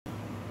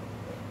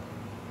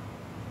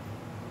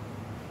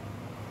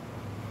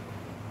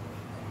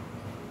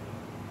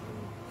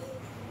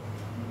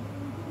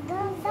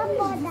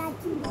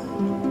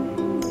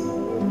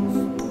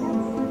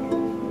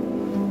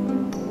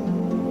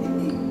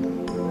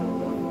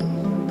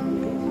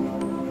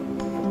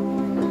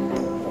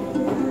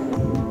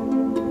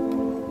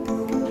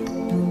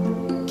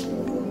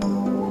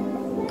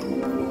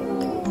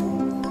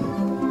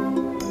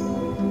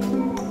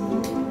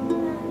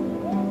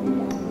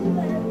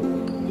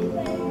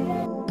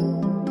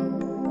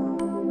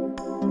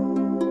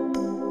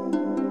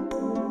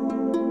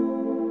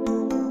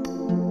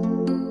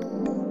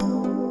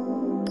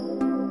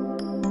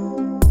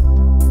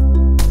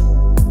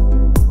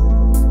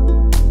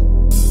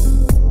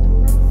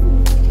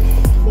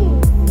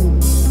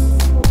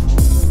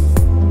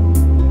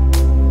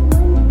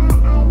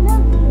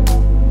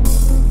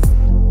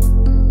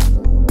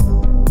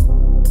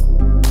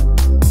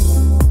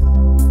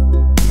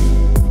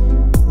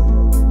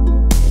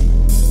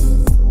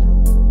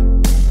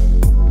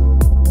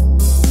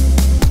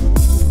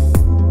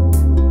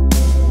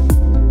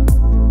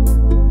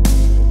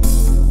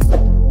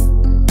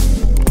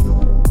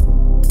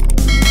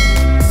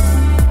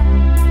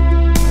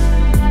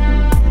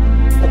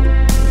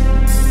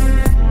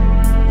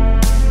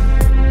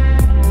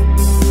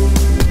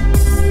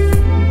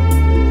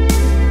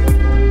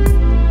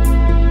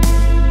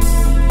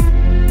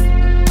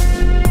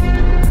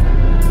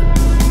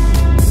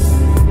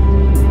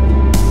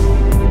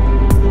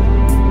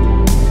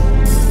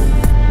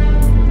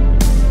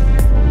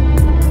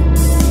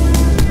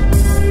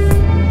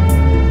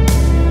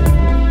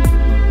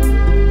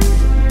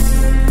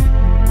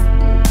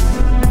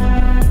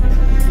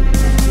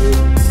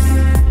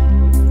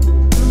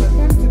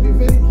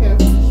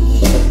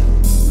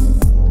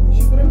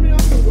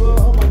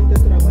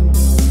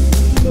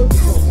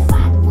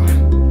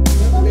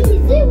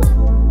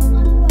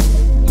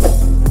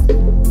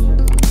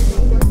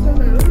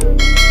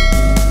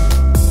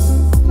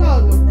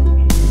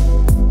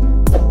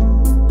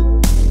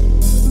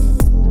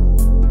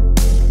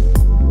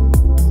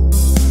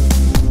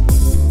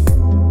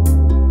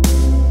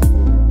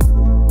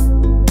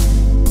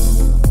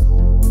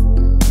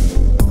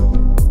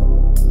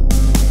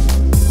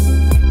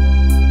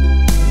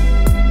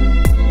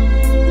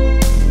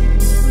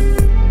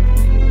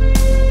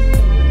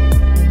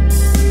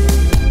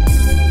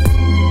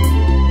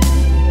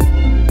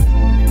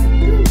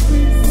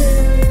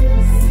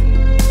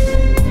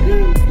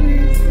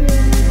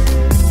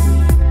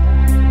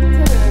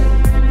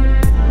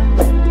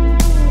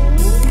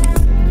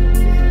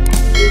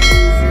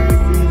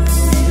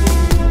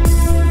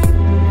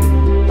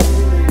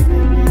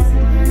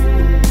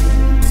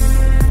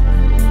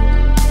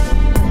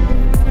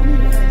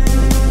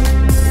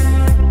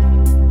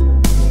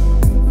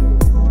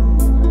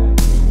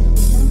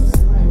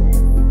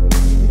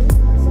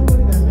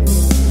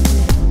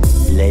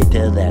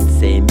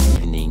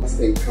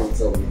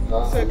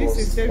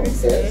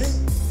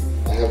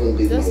I haven't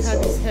been myself. Just had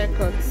his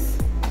haircuts.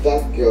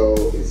 That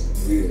girl is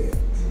brilliant.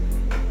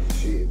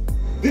 She.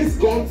 This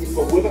gun is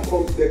for whoever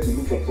comes there to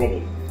look for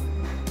trouble.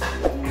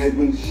 I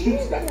will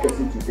shoot that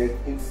person to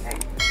death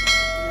inside.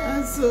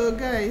 And so,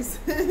 guys,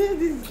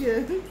 this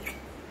girl.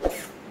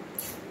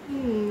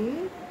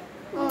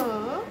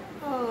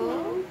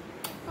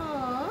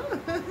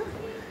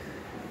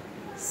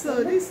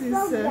 So this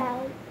is.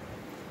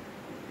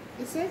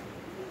 You say?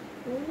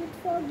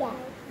 Beautiful girl.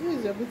 Who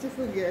is your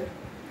beautiful girl?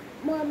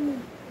 Mommy.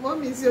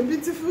 Mommy is your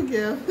beautiful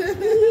girl.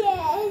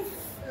 Yes.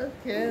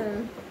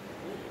 Okay.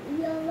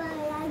 You're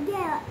a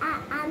girl.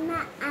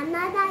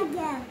 Another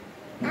girl.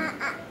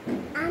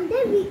 And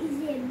David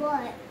is a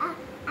boy.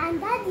 And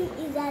Daddy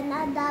is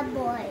another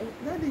boy.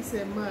 Daddy is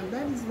a man.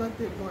 Daddy is not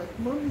a boy.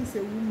 Mommy is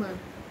a woman.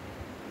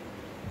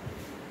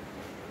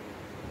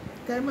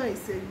 Kaima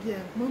is a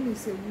girl. Mommy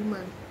is a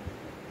woman.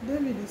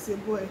 David is a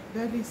boy.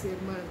 Daddy is a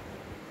man.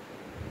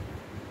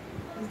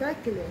 Is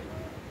that clear?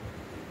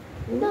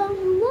 No,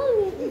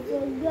 Mommy is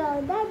a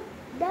girl.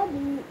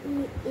 Daddy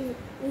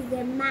is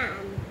a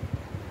man.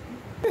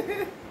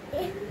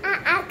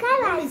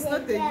 Mommy is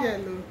not a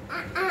girl.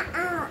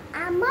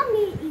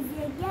 Mommy is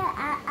a girl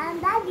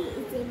and Daddy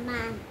is a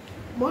man.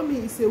 Mommy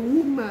is a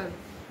woman.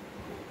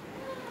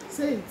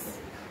 Say it.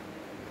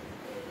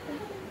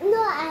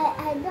 No,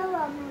 I don't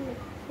want Mommy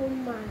to be a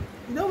woman.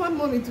 You don't want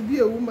Mommy to be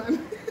a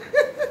woman?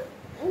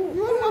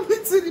 You want Mommy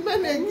to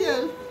remain a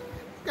girl?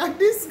 Can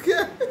this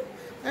girl?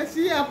 And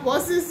she a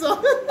pussy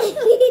so.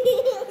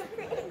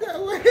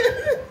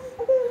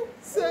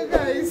 So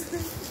guys,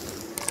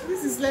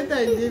 this is later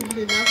in the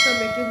evening after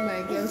making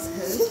my girl's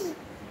hair.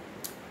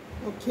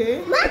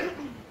 Okay.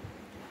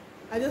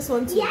 I just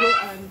want to go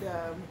and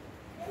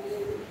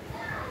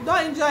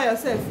don't enjoy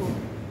yourself. Oh.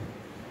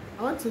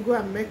 I want to go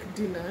and make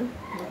dinner.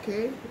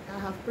 Okay. I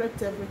have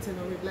prepped everything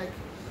with like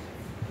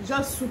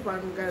just soup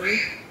and curry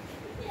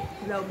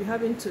that I'll be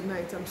having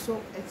tonight. I'm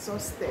so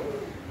exhausted.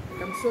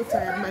 I'm so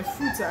tired.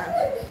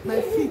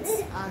 My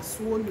feet are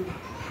swollen.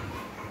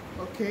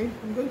 Okay,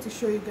 I'm going to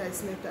show you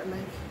guys later.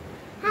 Like,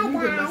 I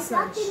need a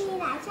massage.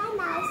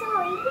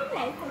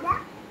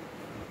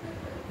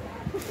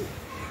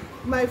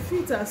 My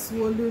feet are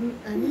swollen.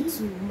 I need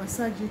to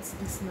massage it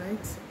this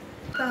night.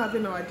 After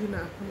having our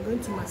dinner, I'm going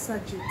to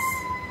massage it.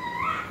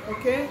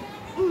 Okay?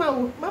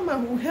 Mama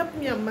will help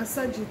me and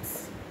massage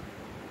it.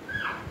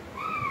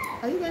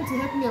 Are you going to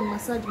help me and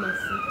massage my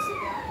foot?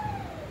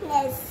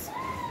 Yes.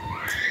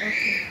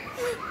 Okay.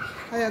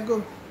 Here,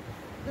 go.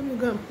 Let me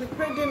go and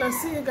prepare dinner.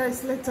 See you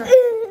guys later.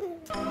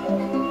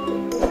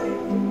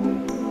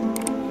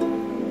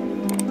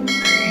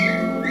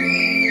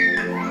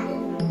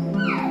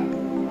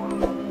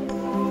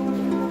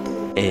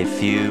 A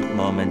few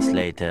moments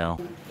later.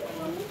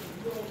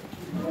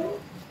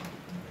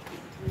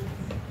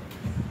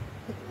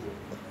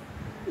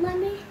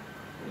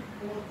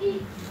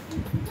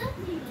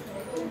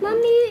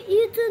 Mommy,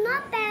 you do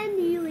not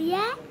bend you,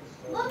 yeah?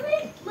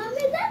 Mommy,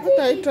 what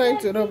are you trying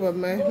to rub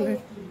on my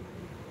leg?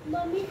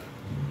 Mommy.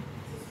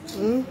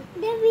 Hmm?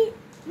 David,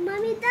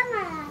 Mommy, that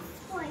my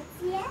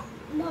sports, yeah?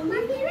 Mommy,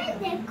 where's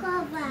the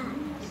cover?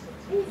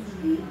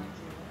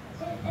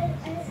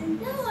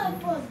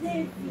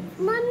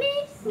 Mommy,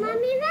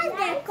 where's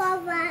the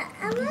cover?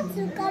 I want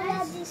to cover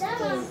this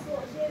thing.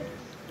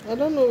 I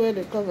don't know where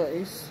the cover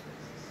is.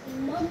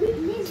 Mommy,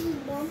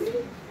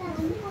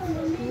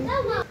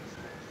 that one.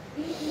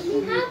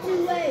 You have to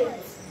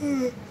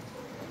wait.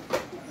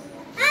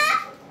 Ah!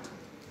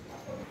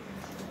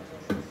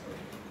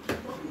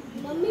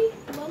 Mommy,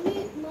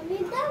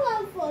 that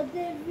one for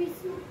David.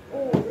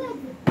 Oh.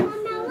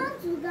 Mommy, I want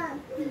to go.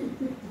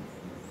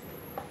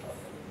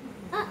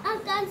 I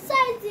can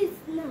size this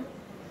now.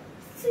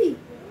 See.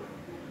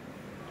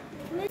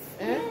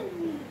 Eh?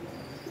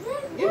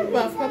 If you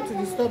have come to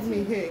disturb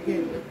me here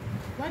again,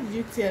 why did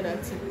you tear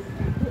that thing?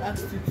 Who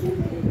asked you to?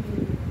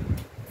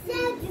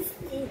 Tear this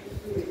thing.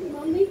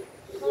 Mommy,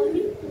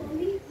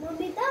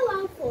 that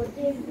one for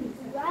David,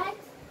 right?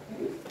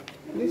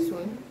 This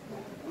one?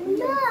 No,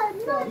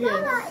 Yes. that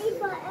one is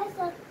for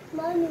extra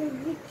money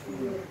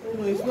victory.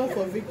 No, it's not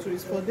for Victory,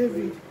 it's for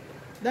David.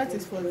 That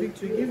is for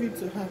Victory. Give it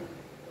to her.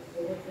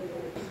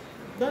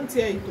 Don't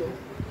tear it though.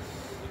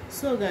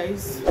 So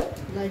guys,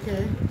 like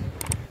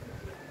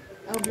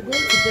I'll be going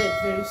to bed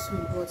very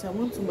soon, but I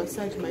want to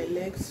massage my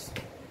legs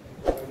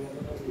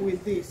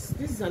with this.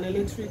 This is an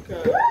electric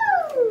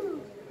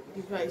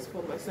device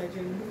for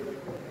massaging.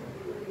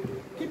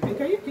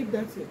 Can you keep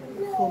that in?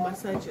 For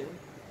massaging?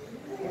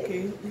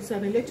 Okay, it's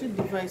an electric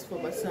device for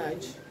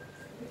massage.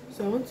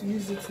 So I want to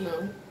use it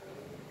now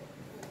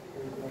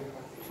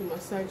to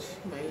massage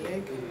my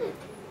leg.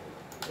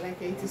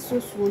 Like it is so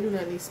swollen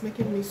and it's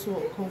making me so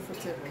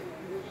uncomfortable.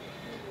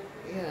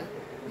 Yeah.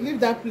 Leave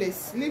that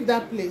place. Leave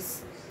that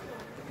place.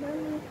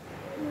 Mommy,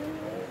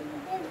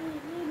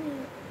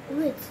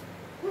 wait,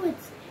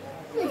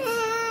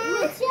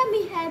 let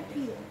me help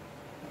you.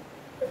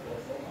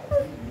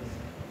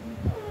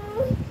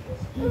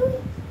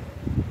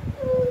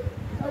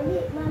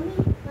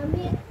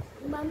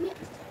 Mommy.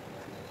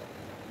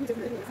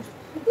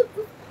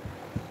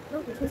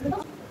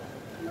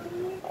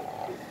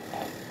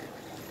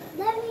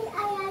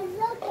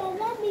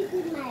 Let me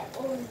do my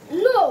own.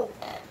 No.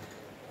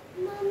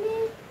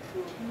 Mommy.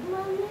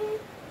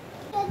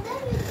 Let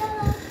me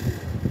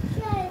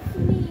share it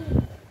with me.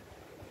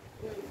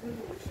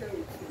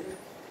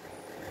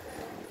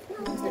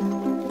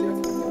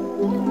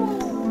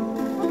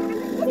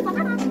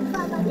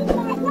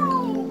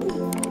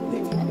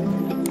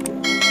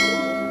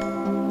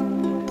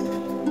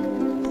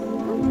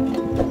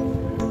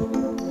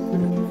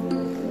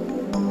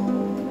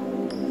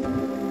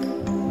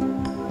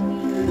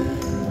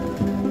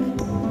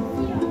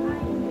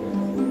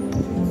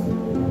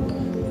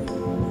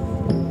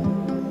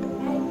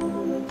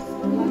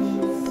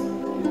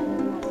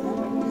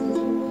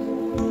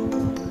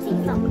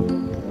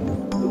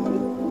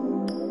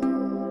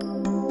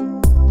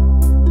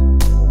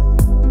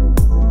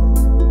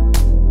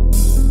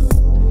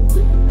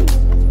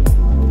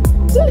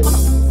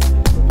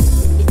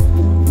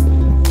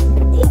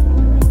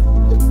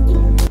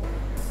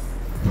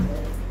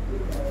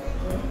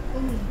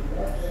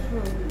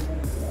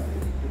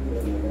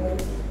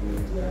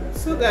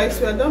 So guys,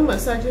 we are done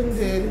massaging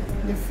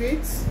the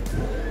feet.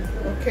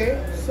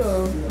 Okay,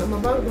 so I'm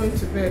about going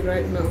to bed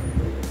right now.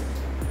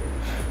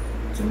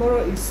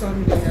 Tomorrow is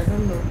Sunday. I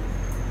don't know.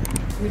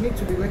 We need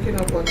to be waking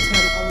up on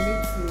time. I'll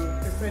need to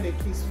prepare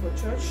the keys for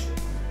church.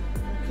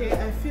 Okay,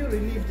 I feel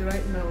relieved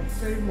right now.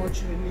 Very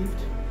much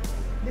relieved.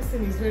 This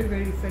thing is very,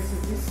 very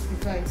effective, this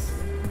device.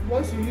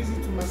 Once you use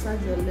it to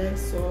massage your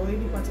legs or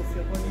any part of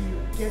your body,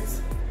 you get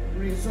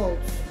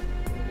results.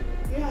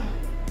 Yeah,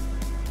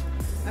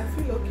 I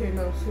feel okay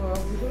now, so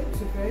I'll be going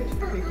to bed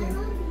again.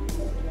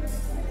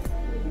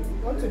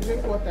 Want to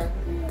drink water?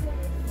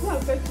 Go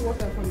and fetch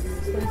water from the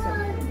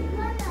dispenser.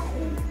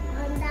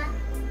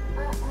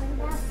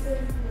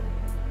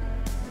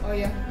 Oh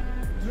yeah,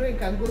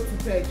 drink and go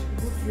to bed.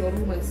 Go to your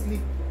room and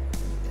sleep.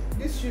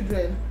 These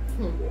children,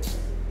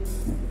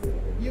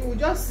 you will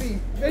just see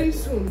very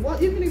soon. Well,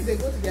 even if they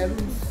go to their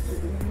rooms,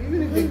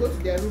 even if they go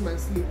to their room and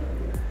sleep,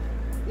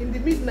 in the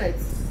midnight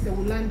they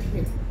will land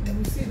here. You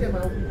will see them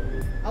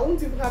and I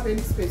won't even have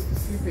any space to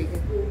sleep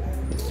again.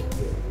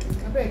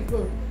 I beg,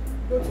 go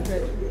to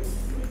bed.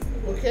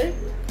 Okay?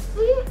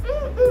 Good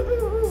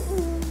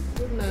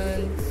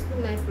night.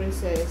 Good night,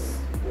 princess.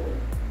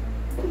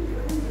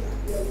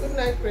 Good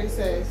night,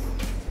 princess.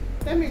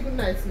 Tell me good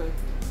night now.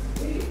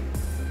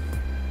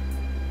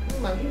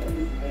 Mama.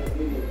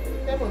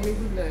 Tell mommy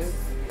good night.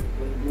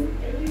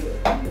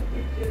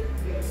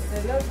 I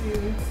love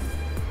you.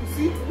 You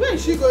see, where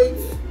is she going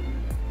to?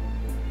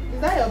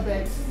 Is that your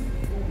bed?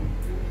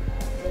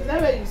 Is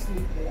that where you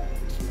sleep?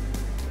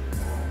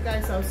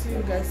 Guys, I'll see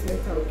you guys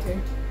later, okay?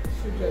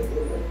 Children.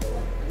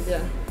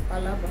 Yeah,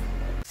 palava.